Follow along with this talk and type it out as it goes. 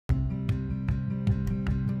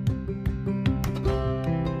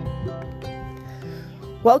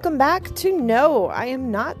Welcome back to No, I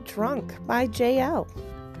Am Not Drunk by JL.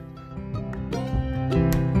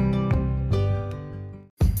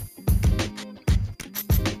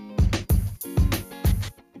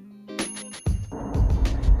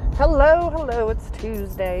 Hello, it's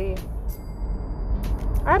Tuesday.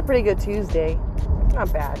 I had a pretty good Tuesday.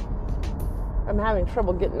 Not bad. I'm having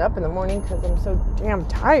trouble getting up in the morning because I'm so damn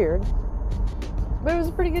tired. But it was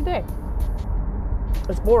a pretty good day.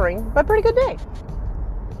 It's boring, but pretty good day.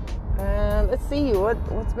 Let's see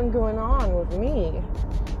what's been going on with me.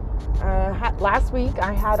 Last week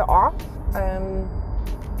I had off.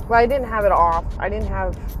 I didn't have it off. I didn't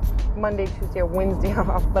have Monday, Tuesday, or Wednesday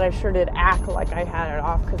off, but I sure did act like I had it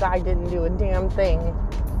off because I didn't do a damn thing.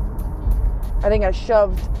 I think I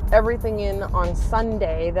shoved everything in on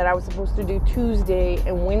Sunday that I was supposed to do Tuesday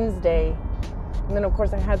and Wednesday. And then, of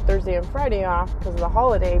course, I had Thursday and Friday off because of the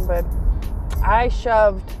holiday, but I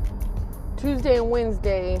shoved Tuesday and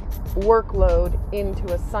Wednesday workload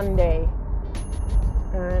into a Sunday.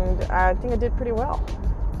 And I think I did pretty well.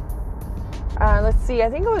 Let's see, I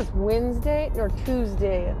think it was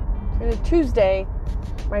Tuesday,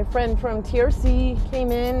 my friend from TRC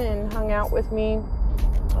came in and hung out with me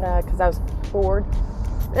because I was bored,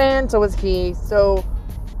 and so was he. So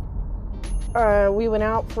we went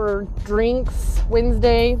out for drinks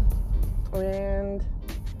Wednesday, and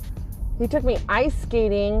he took me ice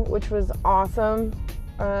skating, which was awesome.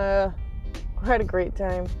 I had a great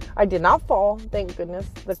time. I did not fall, thank goodness.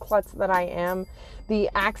 The klutz that I am, the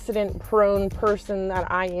accident-prone person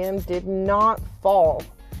that I am, did not fall.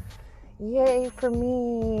 Yay for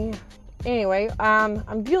me. Anyway,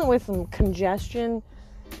 I'm dealing with some congestion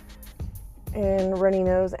and runny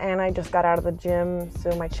nose, and I just got out of the gym,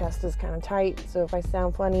 so my chest is kind of tight. So if I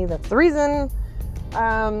sound funny, that's the reason.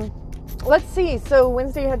 Let's see. So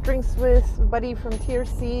Wednesday I had drinks with a buddy from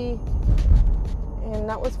TRC, and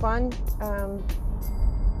that was fun.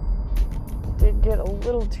 Did get a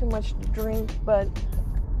little too much to drink, but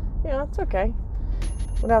it's okay.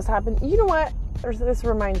 What else happened? You know what? This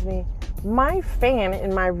reminds me. My fan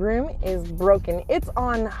in my room is broken. It's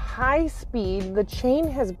on high speed. The chain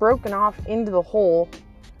has broken off into the hole,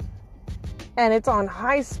 and it's on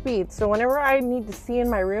high speed. So whenever I need to see in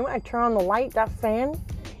my room, I turn on the light. That fan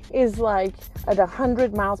is like at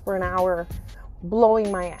 100 miles per hour,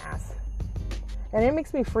 blowing my ass. And it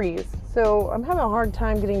makes me freeze. So I'm having a hard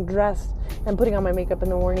time getting dressed and putting on my makeup in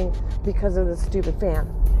the morning because of this stupid fan.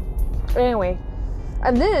 Anyway,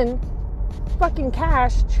 and then fucking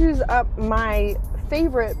Cash chews up my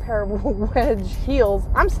favorite pair of wedge heels.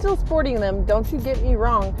 I'm still sporting them, don't you get me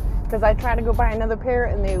wrong, because I tried to go buy another pair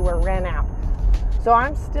and they were ran out. So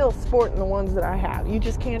I'm still sporting the ones that I have. You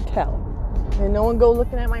just can't tell. And no one go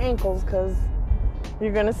looking at my ankles because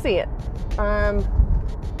you're gonna see it.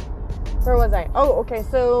 Where was I? Oh, okay.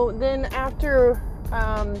 So then after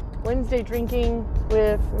Wednesday drinking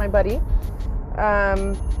with my buddy, I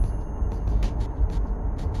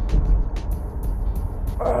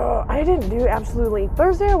didn't do absolutely.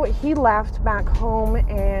 Thursday, he left back home,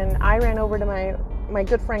 and I ran over to my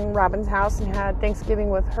good friend Robin's house and had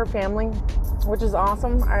Thanksgiving with her family, which is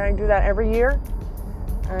awesome. I do that every year.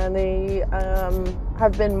 And they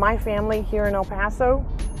have been my family here in El Paso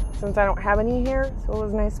since I don't have any here, so it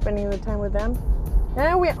was nice spending the time with them. Then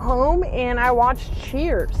I went home and I watched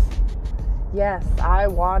Cheers. Yes, I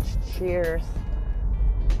watched Cheers.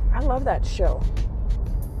 I love that show.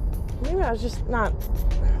 Maybe I was just not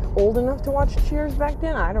old enough to watch Cheers back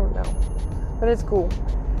then. I don't know. But it's cool.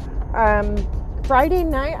 Friday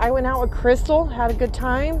night, I went out with Crystal. Had a good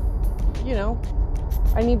time.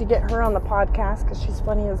 I need to get her on the podcast because she's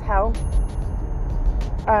funny as hell.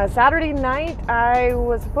 Saturday night, I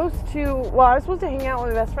was supposed to hang out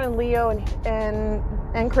with my best friend Leo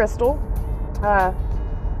and Crystal.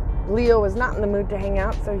 Leo was not in the mood to hang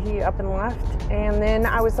out, so he up and left. And then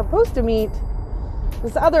I was supposed to meet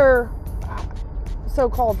this other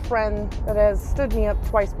so-called friend that has stood me up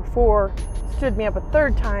twice before, stood me up a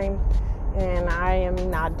third time, and I am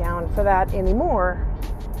not down for that anymore.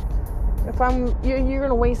 If you're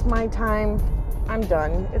gonna waste my time, I'm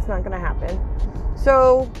done. It's not gonna happen.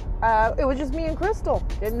 So it was just me and Crystal,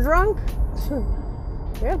 getting drunk.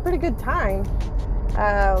 We had a pretty good time.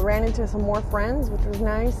 Ran into some more friends, which was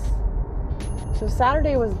nice. So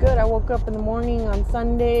Saturday was good. I woke up in the morning on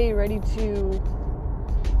Sunday ready to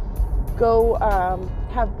go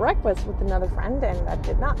have breakfast with another friend, and that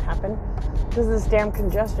did not happen because this damn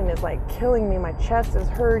congestion is like killing me. My chest is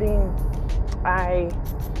hurting. I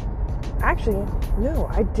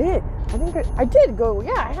did. I think I did go.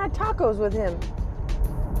 Yeah, I had tacos with him.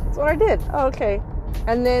 That's what I did. Oh, okay.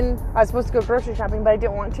 And then I was supposed to go grocery shopping, but I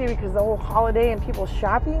didn't want to because the whole holiday and people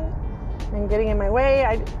shopping and getting in my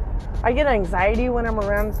way. I get anxiety when I'm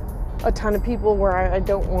around a ton of people where I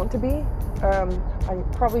don't want to be. I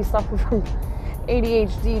probably suffer from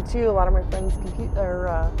ADHD too. A lot of my friends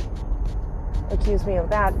accuse me of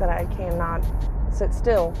that, but I cannot sit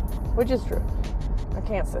still, which is true. I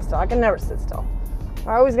can't sit still. I can never sit still.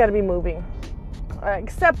 I always got to be moving,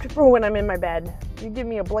 except for when I'm in my bed. You give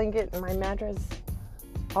me a blanket and my mattress,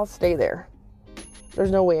 I'll stay there. There's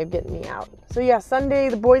no way of getting me out. So yeah, Sunday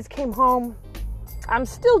the boys came home. I'm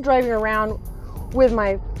still driving around with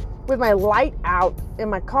my light out in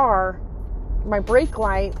my car, my brake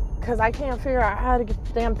light, because I can't figure out how to get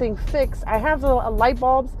the damn thing fixed. I have the light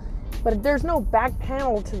bulbs, but there's no back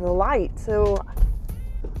panel to the light, so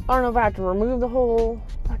I don't know if I have to remove the whole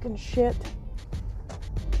fucking shit.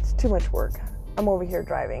 It's too much work. I'm over here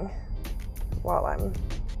driving while I'm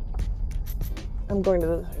going to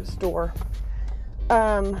the store. So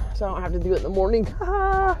I don't have to do it in the morning.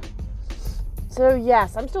 So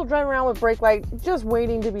yes, I'm still driving around with brake light, just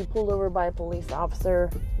waiting to be pulled over by a police officer.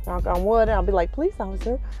 Knock on wood, and I'll be like, police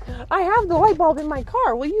officer, I have the light bulb in my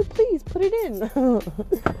car. Will you please put it in?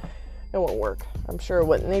 It won't work. I'm sure it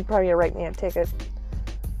wouldn't. They'd probably write me a ticket.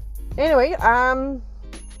 Anyway,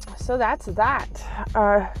 so that's that.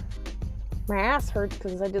 My ass hurts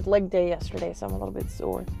because I did leg day yesterday, so I'm a little bit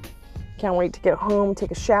sore. Can't wait to get home,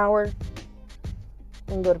 take a shower,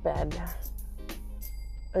 and go to bed.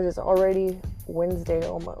 It is already Wednesday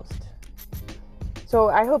almost. So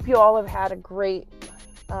I hope you all have had a great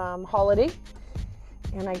holiday.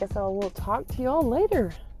 And I guess I will talk to you all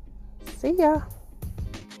later. See ya.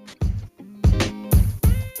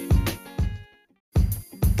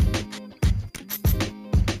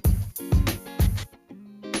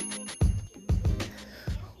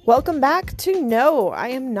 Welcome back to No, I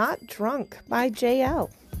Am Not Drunk by JL.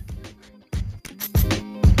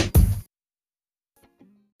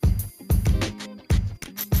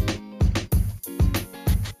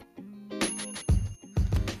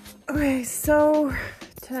 Okay, so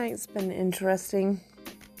tonight's been interesting.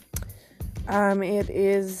 It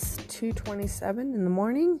is 2:27 in the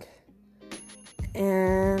morning,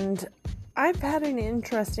 and I've had an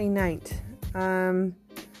interesting night. I'm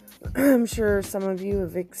sure some of you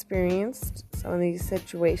have experienced some of these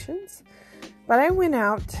situations, but I went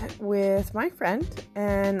out with my friend,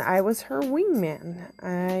 and I was her wingman.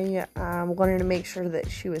 I wanted to make sure that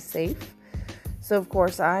she was safe, so of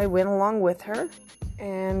course I went along with her.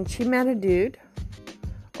 And she met a dude,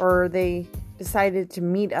 or they decided to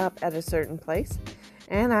meet up at a certain place,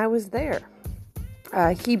 and I was there.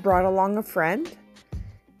 He brought along a friend,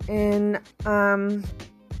 and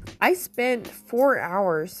I spent 4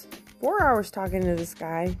 hours talking to this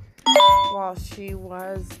guy while she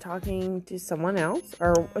was talking to someone else,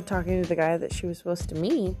 or talking to the guy that she was supposed to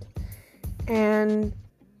meet. And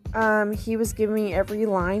he was giving me every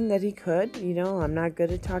line that he could. You know, I'm not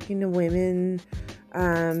good at talking to women.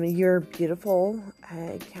 You're beautiful.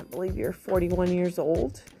 I can't believe you're 41 years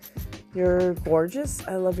old. You're gorgeous.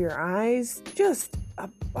 I love your eyes. Just a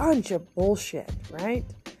bunch of bullshit, right?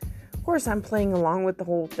 Of course, I'm playing along with the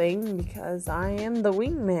whole thing because I am the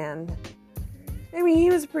wingman. I mean, he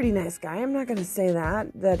was a pretty nice guy. I'm not going to say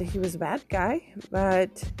that he was a bad guy,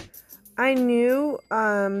 but I knew,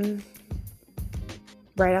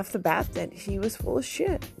 right off the bat that he was full of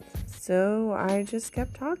shit. So I just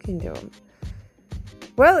kept talking to him.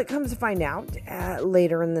 Well, it comes to find out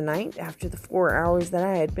later in the night, after the 4 hours that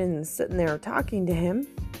I had been sitting there talking to him,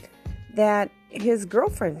 that his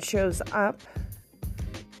girlfriend shows up,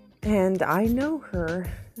 and I know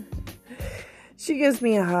her. She gives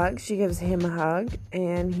me a hug, she gives him a hug,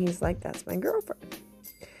 and he's like, that's my girlfriend.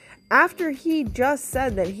 After he just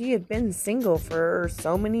said that he had been single for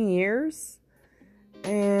so many years,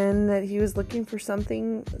 and that he was looking for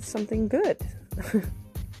something good.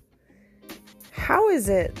 How is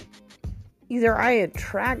it either I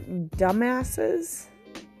attract dumbasses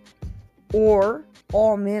or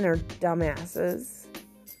all men are dumbasses?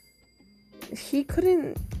 He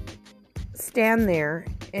couldn't stand there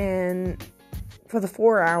and for the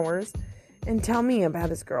 4 hours and tell me about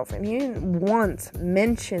his girlfriend. He didn't once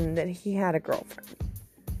mention that he had a girlfriend.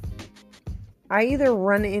 I either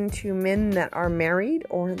run into men that are married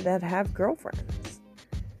or that have girlfriends.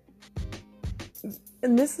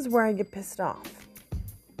 And this is where I get pissed off.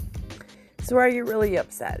 This is where I get really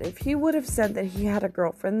upset. If he would have said that he had a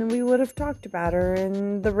girlfriend, then we would have talked about her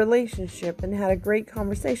and the relationship and had a great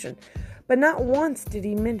conversation. But not once did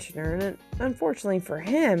he mention her. And unfortunately for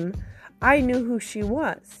him, I knew who she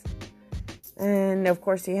was. And of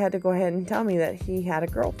course he had to go ahead and tell me that he had a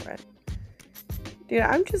girlfriend. Dude,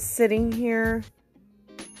 I'm just sitting here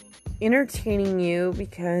entertaining you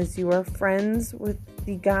because you are friends with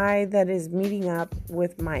the guy that is meeting up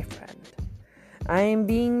with my friend. I am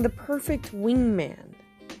being the perfect wingman.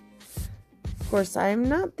 Of course, I'm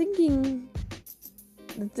not thinking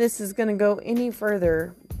that this is going to go any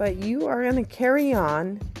further, but you are going to carry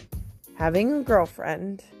on having a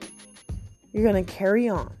girlfriend. You're going to carry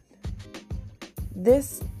on.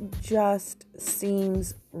 This just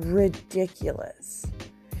seems ridiculous.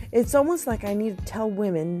 It's almost like I need to tell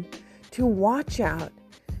women to watch out,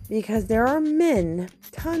 because there are men,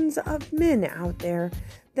 tons of men out there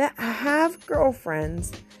that have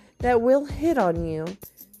girlfriends that will hit on you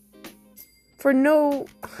for no,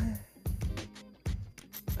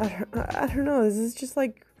 I don't know, this is just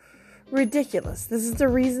like ridiculous. This is the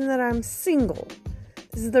reason that I'm single.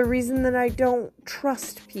 This is the reason that I don't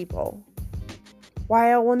trust people.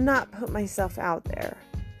 Why I will not put myself out there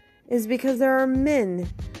is because there are men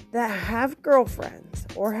that have girlfriends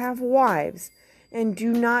or have wives and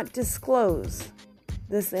do not disclose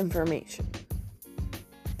this information.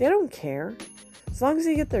 They don't care. As long as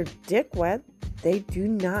they get their dick wet, they do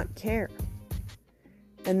not care.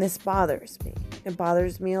 And this bothers me. It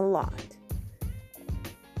bothers me a lot.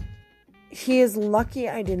 He is lucky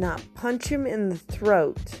I did not punch him in the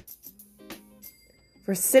throat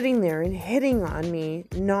for sitting there and hitting on me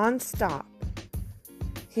nonstop.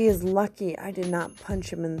 He is lucky I did not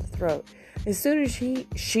punch him in the throat. As soon as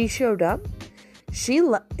she showed up, he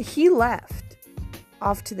left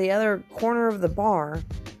off to the other corner of the bar,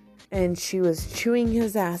 and she was chewing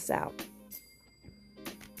his ass out.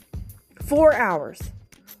 4 hours.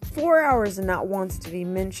 4 hours, and not once did he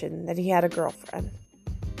mention that he had a girlfriend.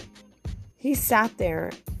 He sat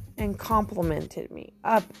there and complimented me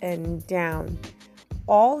up and down.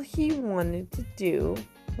 All he wanted to do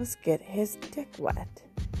was get his dick wet.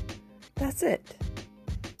 That's it.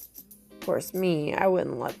 Of course, I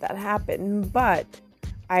wouldn't let that happen, but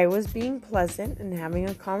I was being pleasant and having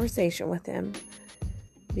a conversation with him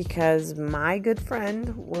because my good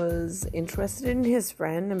friend was interested in his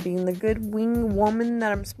friend and being the good wing woman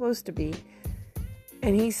that I'm supposed to be.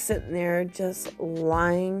 And he's sitting there just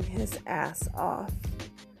lying his ass off.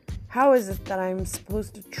 How is it that I'm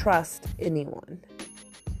supposed to trust anyone?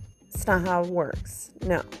 It's not how it works.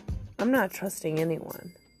 No, I'm not trusting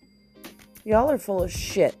anyone. Y'all are full of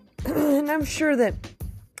shit. And I'm sure that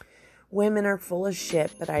women are full of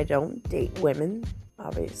shit, but I don't date women,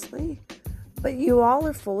 obviously. But you all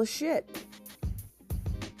are full of shit.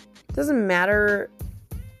 Doesn't matter.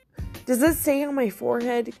 Does this say on my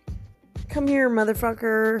forehead, "Come here,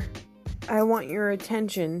 motherfucker, I want your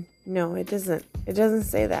attention"? No, it doesn't. It doesn't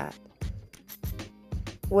say that.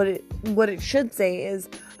 What it should say is,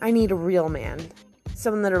 I need a real man.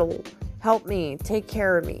 Someone that'll help me, take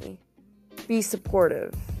care of me, be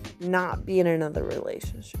supportive, not be in another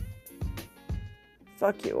relationship.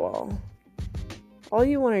 Fuck you all. All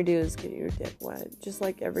you want to do is get your dick wet, just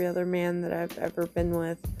like every other man that I've ever been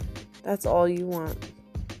with. That's all you want.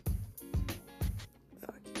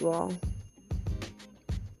 Fuck you all.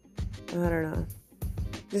 I don't know.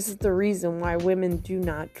 This is the reason why women do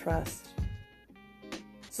not trust.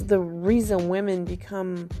 It's the reason women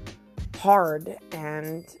become hard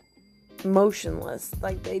and motionless.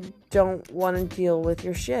 Like they don't want to deal with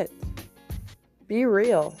your shit. Be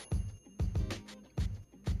real.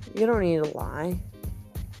 You don't need to lie.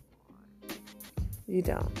 You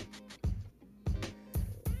don't.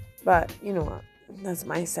 But you know what? That's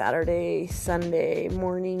my Saturday, Sunday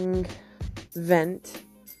morning vent.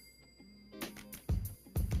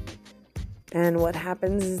 And what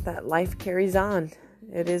happens is that life carries on.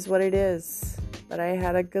 It is what it is. But I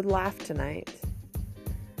had a good laugh tonight.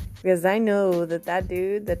 Because I know that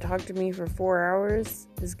dude that talked to me for 4 hours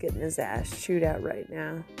is getting his ass chewed out right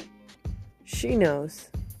now. She knows.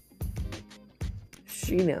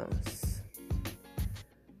 She knows.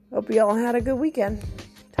 Hope you all had a good weekend.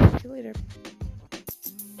 Talk to you later.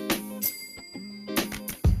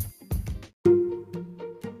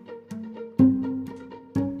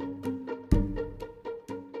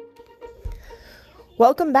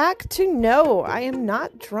 Welcome back to No, I Am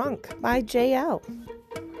Not Drunk by JL.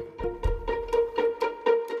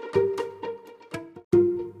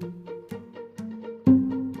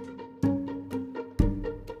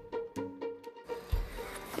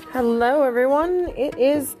 Hello everyone, it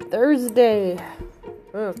is Thursday.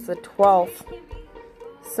 Oh, it's the 12th.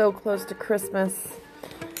 So close to Christmas.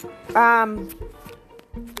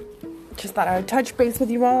 Just thought I would touch base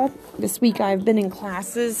with you all. This week I've been in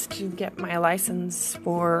classes to get my license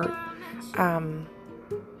for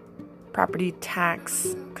property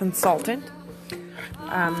tax consultant.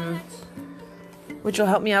 which will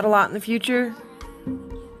help me out a lot in the future.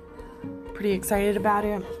 Pretty excited about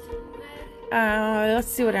it. Let's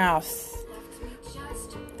see what else.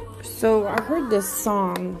 So I heard this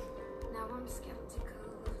song.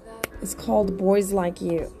 It's called Boys Like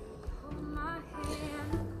You.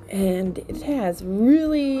 And it has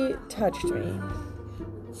really touched me.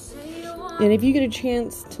 And if you get a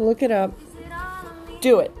chance to look it up,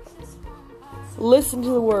 do it. Listen to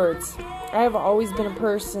the words. I have always been a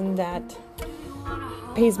person that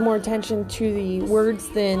pays more attention to the words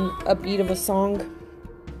than a beat of a song.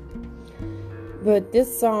 But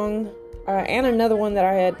this song, and another one that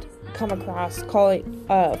I had come across, called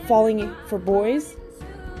Falling for Boys,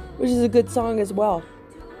 which is a good song as well.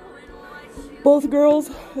 Both girls,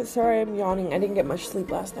 sorry I'm yawning, I didn't get much sleep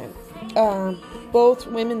last night. Both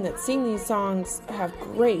women that sing these songs have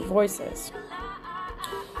great voices.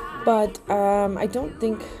 But I don't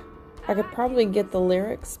think I could probably get the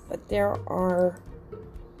lyrics, but there are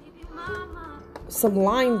some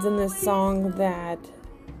lines in this song that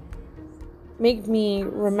make me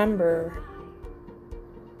remember,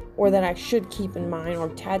 or that I should keep in mind, or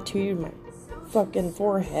tattooed my fucking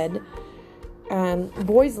forehead. And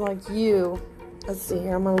Boys Like You, let's see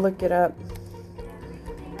here, I'm gonna look it up,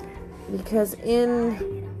 because in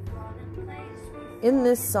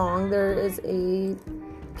this song there is a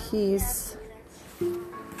piece.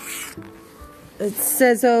 It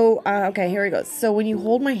says, okay, here it goes. So when you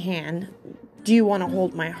hold my hand, do you want to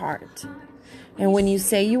hold my heart? And when you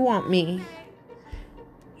say you want me,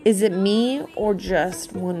 is it me or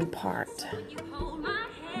just one part?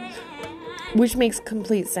 Which makes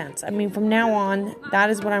complete sense. I mean, from now on, that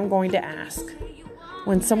is what I'm going to ask.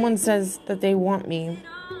 When someone says that they want me,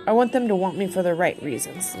 I want them to want me for the right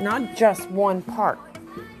reasons, not just one part.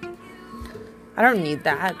 I don't need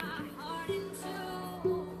that.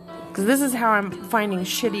 Because this is how I'm finding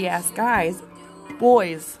shitty-ass guys.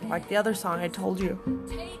 Boys, like the other song I told you.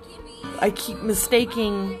 I keep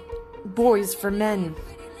mistaking boys for men.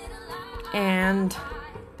 And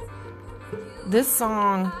this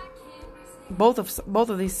song, both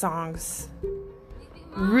of these songs,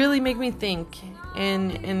 really make me think.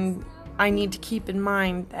 And I need to keep in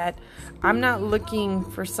mind that I'm not looking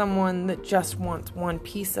for someone that just wants one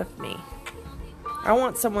piece of me. I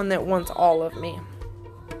want someone that wants all of me.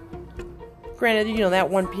 Granted, that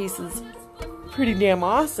one piece is pretty damn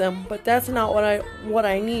awesome, but that's not what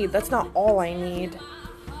I need. That's not all I need.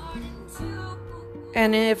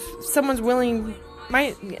 And if someone's willing,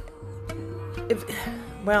 if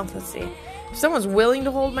someone's willing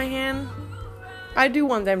to hold my hand, I do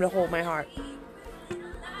want them to hold my heart.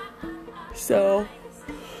 So,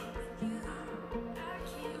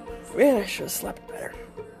 man, I should have slept better.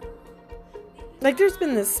 Like, there's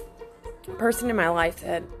been this person in my life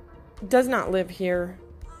that does not live here,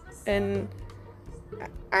 and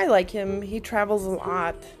I like him. He travels a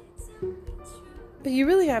lot, but you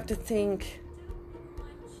really have to think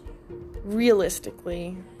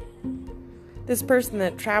realistically. This person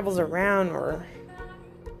that travels around or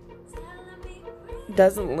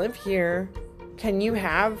doesn't live here, can you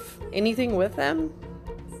have anything with them?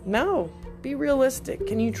 No. Be realistic.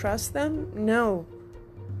 Can you trust them? No.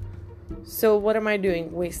 So what am I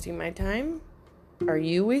doing? Wasting my time? Are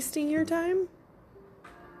you wasting your time?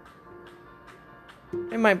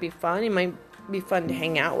 It might be fun. It might be fun to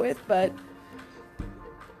hang out with, but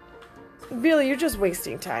really, you're just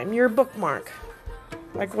wasting time. You're a bookmark.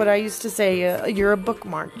 Like what I used to say, you're a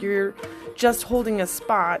bookmark. You're just holding a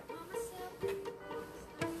spot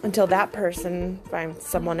until that person finds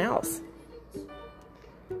someone else.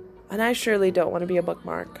 And I surely don't want to be a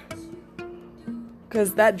bookmark,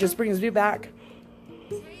 because that just brings me back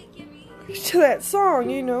to that song,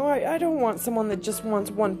 I don't want someone that just wants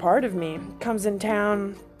one part of me. Comes in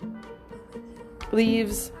town,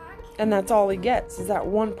 leaves, and that's all he gets, is that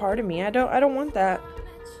one part of me. I don't want that.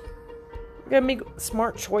 I gotta make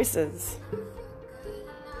smart choices.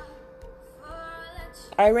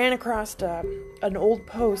 I ran across an old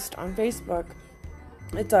post on Facebook.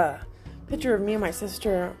 It's a picture of me and my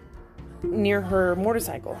sister near her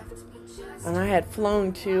motorcycle. And I had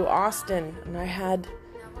flown to Austin, and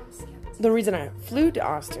the reason I flew to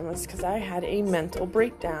Austin was because I had a mental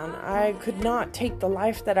breakdown. I could not take the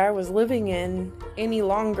life that I was living in any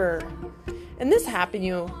longer. And this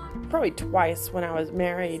happened, probably twice when I was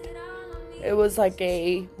married. It was like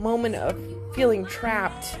a moment of feeling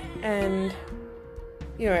trapped, and,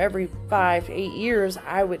 every 5 to 8 years,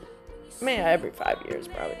 every 5 years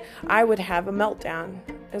probably, I would have a meltdown.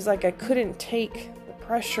 It was like I couldn't take the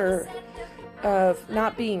pressure of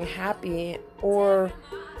not being happy or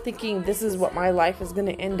thinking this is what my life is going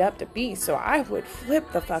to end up to be. So I would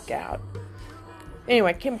flip the fuck out. Anyway,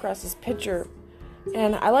 I came across this picture,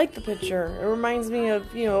 and I like the picture. It reminds me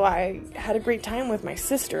of, I had a great time with my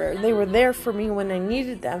sister. They were there for me when I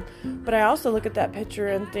needed them. But I also look at that picture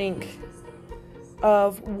and think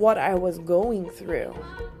of what I was going through,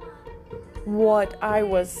 what I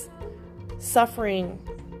was suffering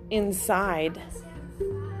inside.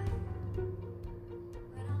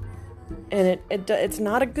 And it's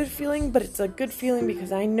not a good feeling, but it's a good feeling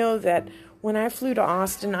because I know that when I flew to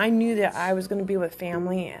Austin, I knew that I was going to be with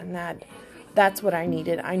family, and that's what I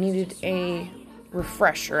needed. I needed a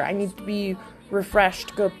refresher. I needed to be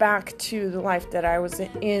refreshed, go back to the life that I was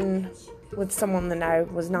in with someone that I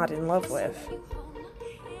was not in love with.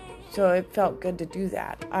 So it felt good to do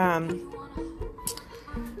that.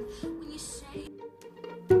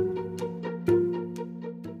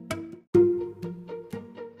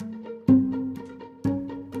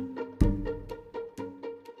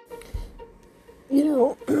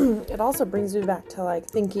 It also brings me back to like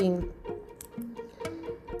thinking,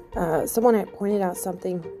 someone had pointed out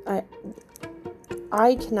something.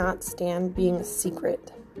 I cannot stand being a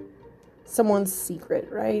secret. Someone's secret,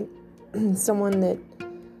 right? Someone that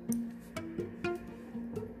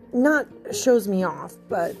not shows me off,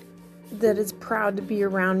 but that is proud to be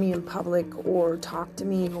around me in public or talk to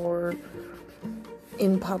me or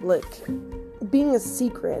in public. Being a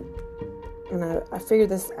secret, and I figured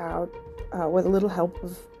this out with a little help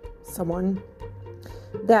of someone,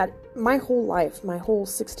 that my whole life, my whole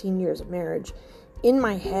 16 years of marriage, in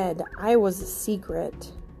my head, I was a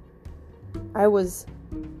secret. I was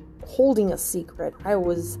holding a secret. I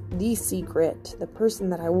was the secret. The person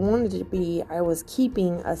that I wanted to be, I was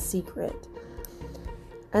keeping a secret.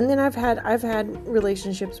 And then I've had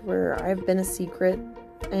relationships where I've been a secret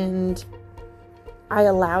and I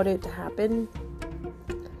allowed it to happen.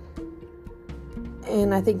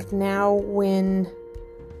 And I think now when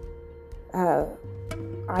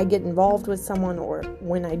I get involved with someone, or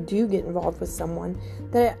when I do get involved with someone,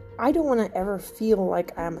 that I don't want to ever feel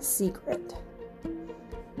like I'm a secret.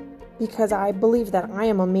 Because I believe that I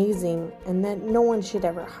am amazing and that no one should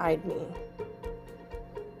ever hide me.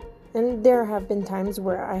 And there have been times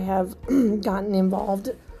where I have gotten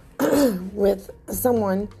involved with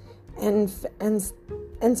someone and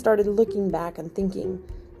started looking back and thinking,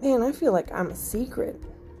 man, I feel like I'm a secret.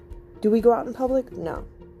 Do we go out in public? No.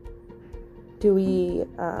 Do we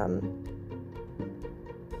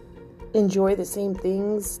enjoy the same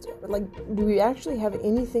things? Like, do we actually have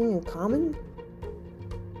anything in common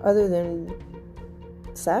other than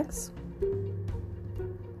sex?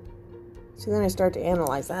 So then I start to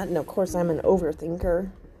analyze that, and of course I'm an overthinker,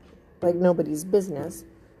 like nobody's business.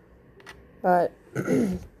 But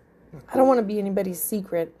I don't want to be anybody's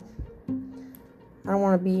secret. I don't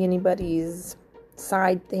want to be anybody's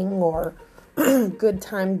side thing or good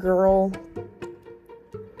time girl.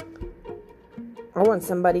 I want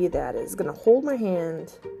somebody that is going to hold my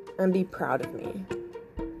hand and be proud of me.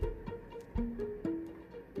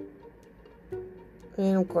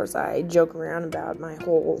 And of course I joke around about my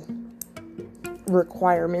whole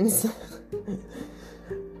requirements.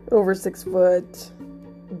 Over 6 foot,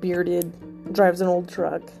 bearded, drives an old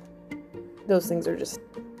truck. Those things are just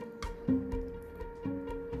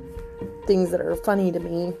things that are funny to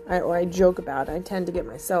me, or I joke about. I tend to get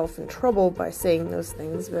myself in trouble by saying those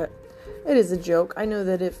things, but it is a joke. I know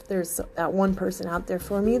that if there's that one person out there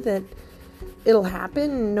for me, that it'll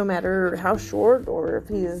happen no matter how short, or if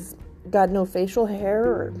he's got no facial hair,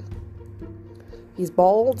 or he's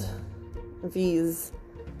bald, if he's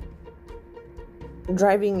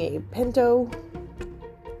driving a Pinto.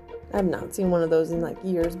 I've not seen one of those in like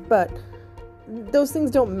years, but those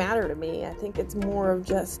things don't matter to me. I think it's more of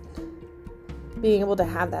just being able to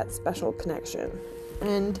have that special connection.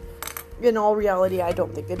 And in all reality, I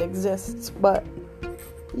don't think it exists, but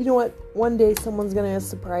you know what? One day someone's gonna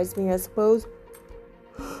surprise me, I suppose,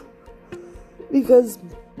 because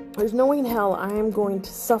there's no way in hell I am going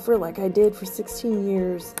to suffer like I did for 16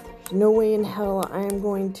 years. There's no way in hell I am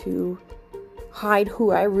going to hide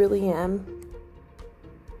who I really am.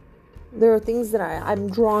 There are things that I'm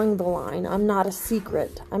drawing the line. I'm not a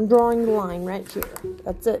secret. I'm drawing the line right here.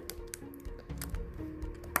 That's it.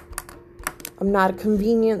 I'm not a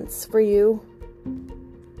convenience for you.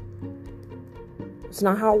 It's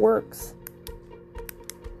not how it works.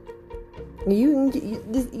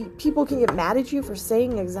 People can get mad at you for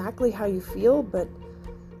saying exactly how you feel, but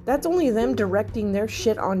that's only them directing their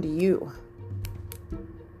shit onto you.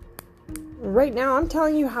 Right now, I'm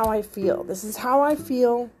telling you how I feel. This is how I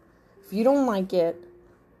feel. If you don't like it,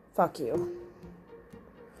 fuck you.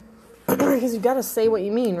 Because you gotta say what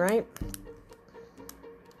you mean, right?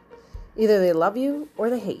 Either they love you or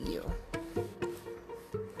they hate you.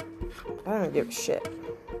 I don't give a shit.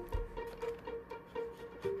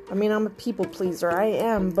 I mean, I'm a people pleaser. I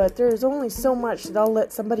am, but there's only so much that I'll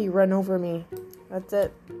let somebody run over me. That's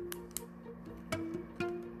it.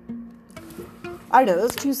 I know,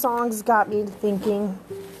 those 2 songs got me thinking.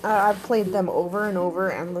 I've played them over and over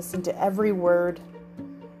and listened to every word.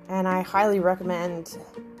 And I highly recommend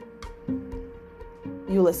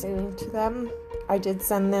you listening to them. I did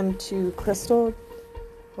send them to Crystal.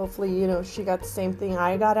 Hopefully, she got the same thing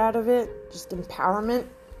I got out of it. Just empowerment.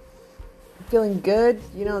 Feeling good.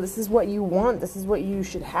 This is what you want. This is what you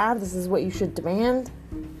should have. This is what you should demand.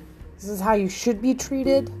 This is how you should be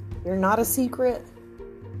treated. You're not a secret.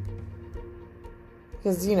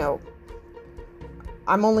 Because,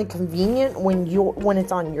 I'm only convenient when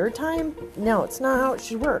it's on your time. No, it's not how it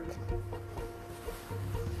should work.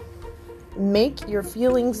 Make your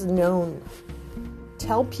feelings known.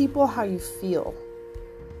 Tell people how you feel.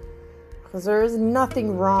 Because there is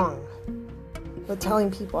nothing wrong with telling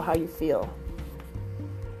people how you feel.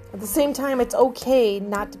 At the same time, it's okay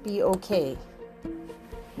not to be okay.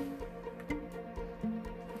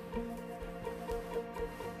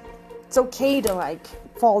 It's okay to,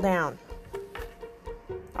 fall down.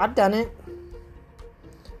 I've done it.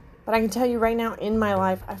 But I can tell you right now, in my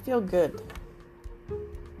life, I feel good.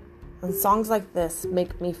 And songs like this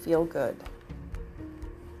make me feel good.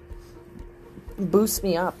 Boosts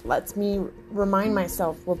me up. Lets me remind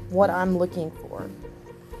myself of what I'm looking for.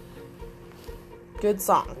 Good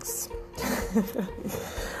songs.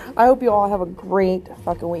 I hope you all have a great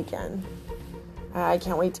fucking weekend. I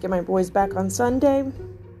can't wait to get my boys back on Sunday.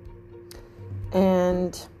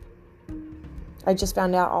 And I just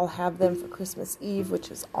found out I'll have them for Christmas Eve, which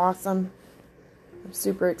is awesome. I'm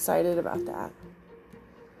super excited about that.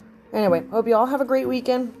 Anyway, hope you all have a great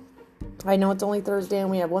weekend. I know it's only Thursday and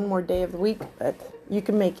we have one more day of the week, but you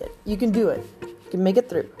can make it. You can do it. You can make it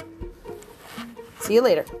through. See you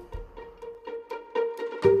later.